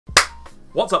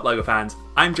What's up LEGO fans,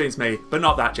 I'm James May, but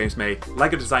not that James May,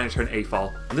 LEGO designer turned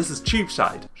AFOL, and this is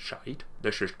Tubeside.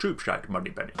 This is Tubeside,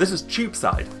 Money Benny. This is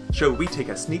Tubeside, the show where we take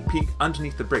a sneak peek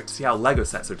underneath the brick to see how LEGO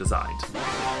sets are designed.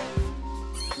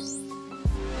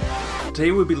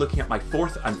 Today we'll be looking at my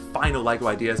fourth and final LEGO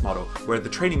Ideas model, where the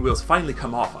training wheels finally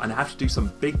come off and I have to do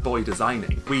some big boy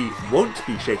designing. We won't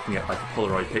be shaking it like a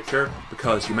Polaroid picture,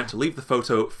 because you're meant to leave the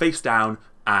photo face down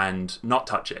and not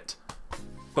touch it.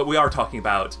 But we are talking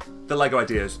about the LEGO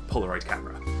Ideas Polaroid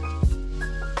camera.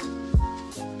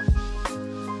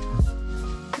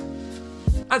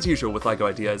 As usual with LEGO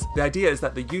Ideas, the idea is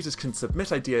that the users can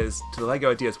submit ideas to the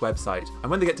LEGO Ideas website,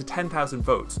 and when they get to 10,000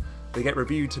 votes, they get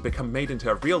reviewed to become made into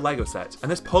a real LEGO set,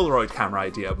 and this Polaroid camera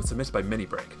idea was submitted by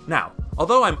Brick. Now,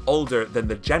 although I'm older than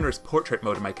the generous portrait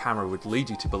mode of my camera would lead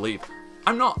you to believe,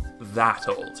 I'm not that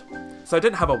old. So I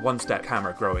didn't have a OneStep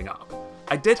camera growing up.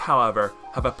 I did, however,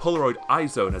 have a Polaroid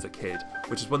iZone as a kid,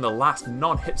 which is one of the last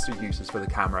non-hipster uses for the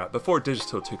camera before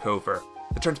digital took over.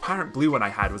 The transparent blue one I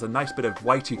had was a nice bit of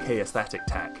Y2K aesthetic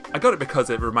tech. I got it because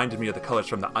it reminded me of the colours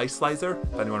from the Ice Slicer,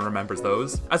 if anyone remembers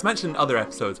those. As mentioned in other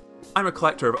episodes, I'm a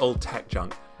collector of old tech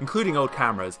junk, including old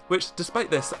cameras, which despite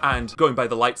this and going by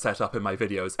the light setup in my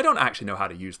videos, I don't actually know how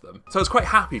to use them. So I was quite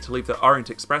happy to leave the Orient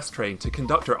Express train to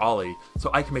Conductor Ollie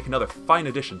so I can make another fine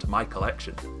addition to my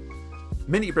collection.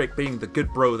 Brick, being the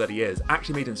good bro that he is,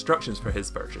 actually made instructions for his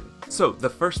version. So the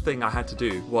first thing I had to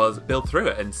do was build through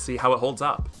it and see how it holds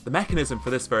up. The mechanism for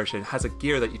this version has a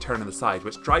gear that you turn on the side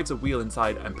which drives a wheel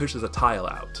inside and pushes a tile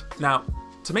out. Now,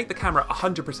 to make the camera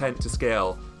 100% to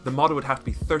scale, the model would have to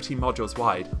be 30 modules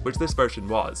wide, which this version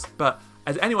was. But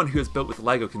as anyone who has built with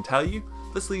LEGO can tell you,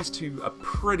 this leads to a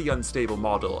pretty unstable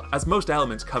model, as most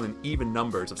elements come in even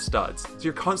numbers of studs, so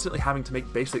you're constantly having to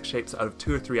make basic shapes out of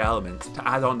 2 or 3 elements to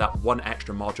add on that one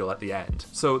extra module at the end.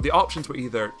 So the options were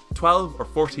either 12 or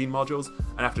 14 modules,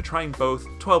 and after trying both,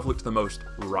 12 looked the most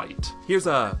right. Here's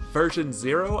a version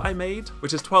 0 I made,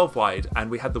 which is 12 wide, and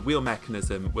we had the wheel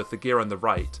mechanism with the gear on the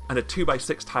right, and a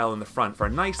 2x6 tile in the front for a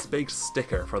nice big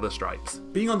sticker for the stripes.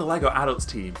 Being on the LEGO Adults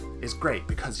team is great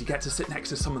because you get to sit next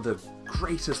to some of the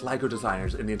greatest LEGO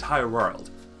designers in the entire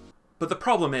world. But the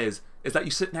problem is that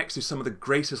you sit next to some of the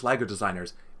greatest LEGO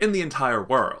designers in the entire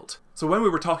world. So when we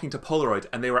were talking to Polaroid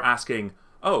and they were asking,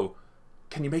 oh,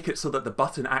 can you make it so that the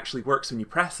button actually works when you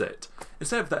press it?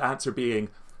 Instead of the answer being,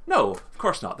 no, of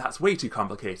course not, that's way too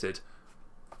complicated,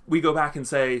 we go back and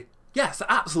say, yes,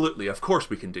 absolutely, of course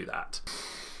we can do that.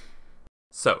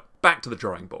 So, back to the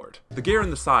drawing board. The gear on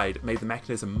the side made the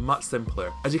mechanism much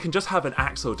simpler, as you can just have an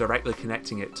axle directly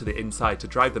connecting it to the inside to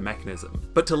drive the mechanism.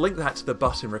 But to link that to the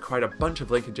button required a bunch of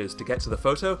linkages to get to the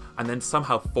photo and then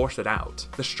somehow force it out.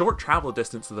 The short travel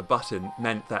distance of the button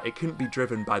meant that it couldn't be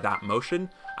driven by that motion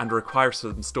and require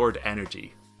some stored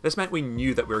energy. This meant we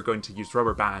knew that we were going to use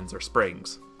rubber bands or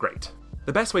springs. Great.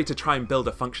 The best way to try and build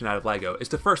a function out of LEGO is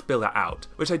to first build it out,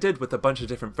 which I did with a bunch of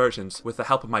different versions with the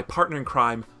help of my partner in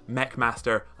crime, Mech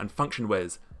Master, and Function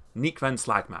Whiz, Nick Van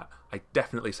Slagmat. I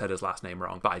definitely said his last name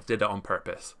wrong, but I did it on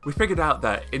purpose. We figured out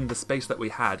that in the space that we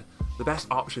had, the best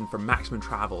option for maximum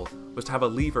travel was to have a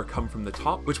lever come from the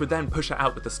top, which would then push it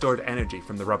out with the stored energy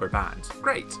from the rubber bands.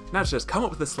 Great! Now to just come up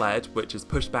with a sled, which is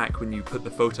pushed back when you put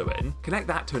the photo in, connect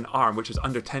that to an arm which is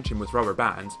under tension with rubber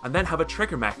bands, and then have a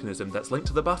trigger mechanism that's linked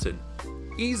to the button.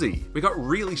 Easy! We got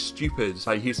really stupid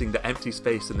by using the empty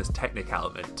space in this Technic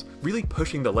element, really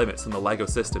pushing the limits in the LEGO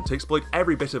system to exploit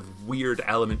every bit of weird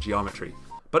element geometry.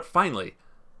 But finally,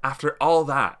 after all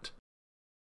that...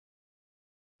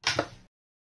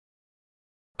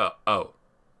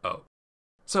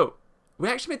 So, we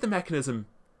actually made the mechanism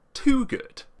too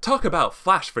good. Talk about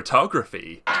flash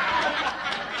photography!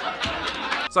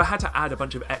 So I had to add a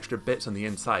bunch of extra bits on the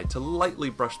inside to lightly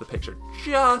brush the picture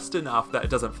just enough that it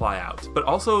doesn't fly out, but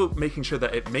also making sure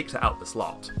that it makes it out the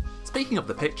slot. Speaking of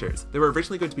the pictures, they were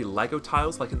originally going to be LEGO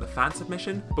tiles like in the fan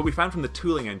submission, but we found from the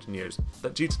tooling engineers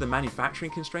that due to the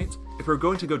manufacturing constraints, if we were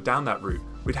going to go down that route,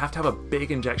 we'd have to have a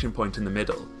big injection point in the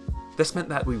middle. This meant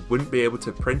that we wouldn't be able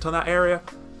to print on that area,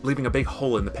 leaving a big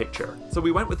hole in the picture. So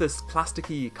we went with this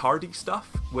plasticky cardy stuff,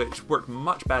 which worked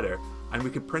much better, and we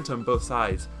could print on both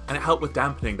sides, and it helped with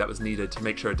dampening that was needed to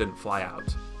make sure it didn't fly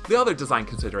out. The other design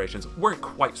considerations weren't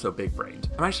quite so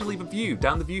big-brained. I managed to leave a view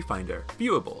down the viewfinder,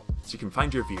 viewable, so you can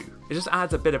find your view. It just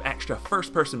adds a bit of extra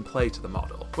first-person play to the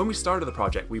model. When we started the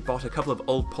project, we bought a couple of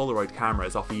old Polaroid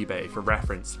cameras off eBay for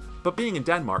reference, but being in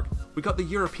Denmark, we got the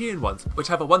European ones, which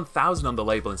have a 1000 on the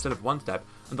label instead of OneStep,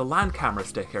 and the land camera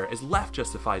sticker is left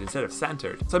justified instead of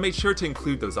centered, so I made sure to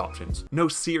include those options. No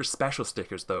Sears special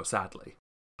stickers though, sadly.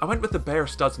 I went with the bare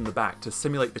studs in the back to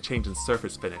simulate the change in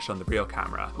surface finish on the real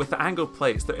camera. With the angled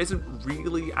plates, there isn't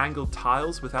really angled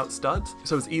tiles without studs,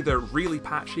 so it's either really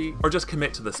patchy or just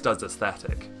commit to the studs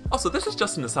aesthetic. Also, this is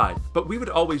just an aside, but we would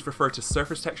always refer to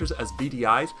surface textures as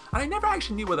VDIs, and I never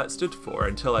actually knew what that stood for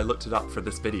until I looked it up for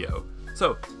this video.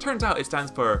 So, turns out it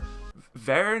stands for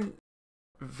Verein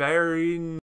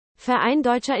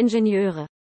Deutscher Ingenieure.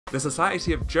 the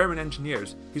Society of German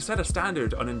Engineers, who set a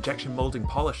standard on injection molding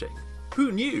polishing.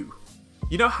 Who knew?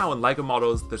 You know how in LEGO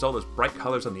models there's all those bright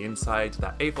colours on the inside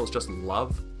that AFOLs just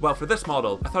love? Well, for this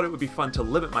model, I thought it would be fun to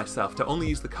limit myself to only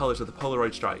use the colours of the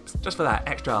Polaroid stripes, just for that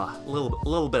extra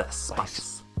little bit of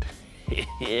spice.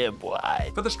 Yeah,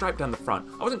 boy. For the stripe down the front,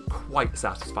 I wasn't quite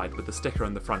satisfied with the sticker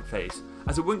on the front face,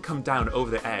 as it wouldn't come down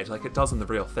over the edge like it does on the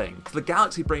real thing. So the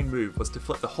Galaxy Brain move was to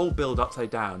flip the whole build upside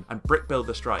down and brick build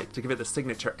the stripe to give it the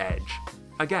signature edge.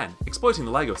 Again, exploiting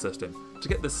the LEGO system. To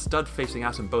get the stud facing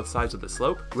out on both sides of the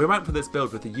slope, we went for this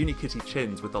build with the Unikitty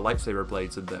chins with the lightsaber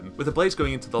blades in them, with the blades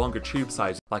going into the longer tube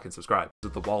sides, like and subscribe,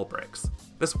 with the wall bricks.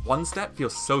 This OneStep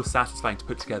feels so satisfying to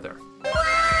put together.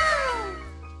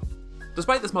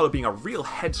 Despite this model being a real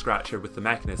head scratcher with the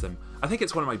mechanism, I think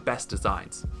it's one of my best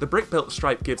designs. The brick-built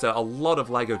stripe gives it a lot of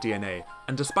LEGO DNA,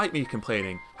 and despite me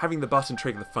complaining, having the button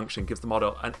trigger the function gives the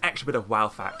model an extra bit of wow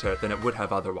factor than it would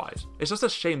have otherwise. It's just a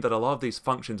shame that a lot of these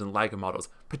functions in LEGO models,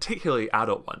 particularly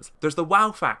adult ones, there's the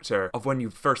wow factor of when you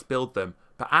first build them,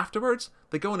 but afterwards,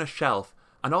 they go on a shelf,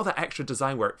 and all that extra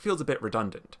design work feels a bit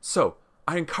redundant. So,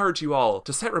 I encourage you all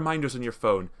to set reminders on your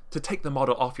phone to take the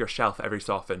model off your shelf every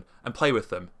so often and play with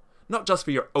them. Not just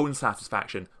for your own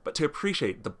satisfaction, but to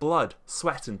appreciate the blood,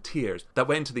 sweat and tears that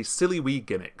went into these silly wee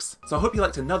gimmicks. So I hope you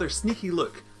liked another sneaky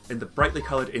look in the brightly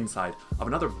coloured inside of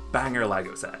another banger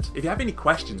LEGO set. If you have any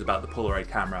questions about the Polaroid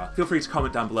camera, feel free to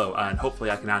comment down below and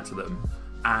hopefully I can answer them.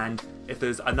 And if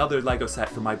there's another LEGO set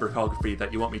from my brickography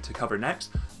that you want me to cover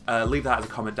next, leave that as a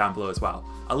comment down below as well.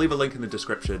 I'll leave a link in the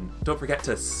description. Don't forget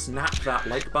to snap that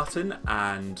like button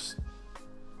and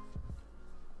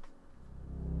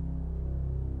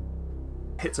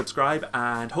hit subscribe,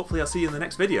 and hopefully I'll see you in the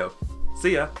next video.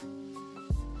 See ya!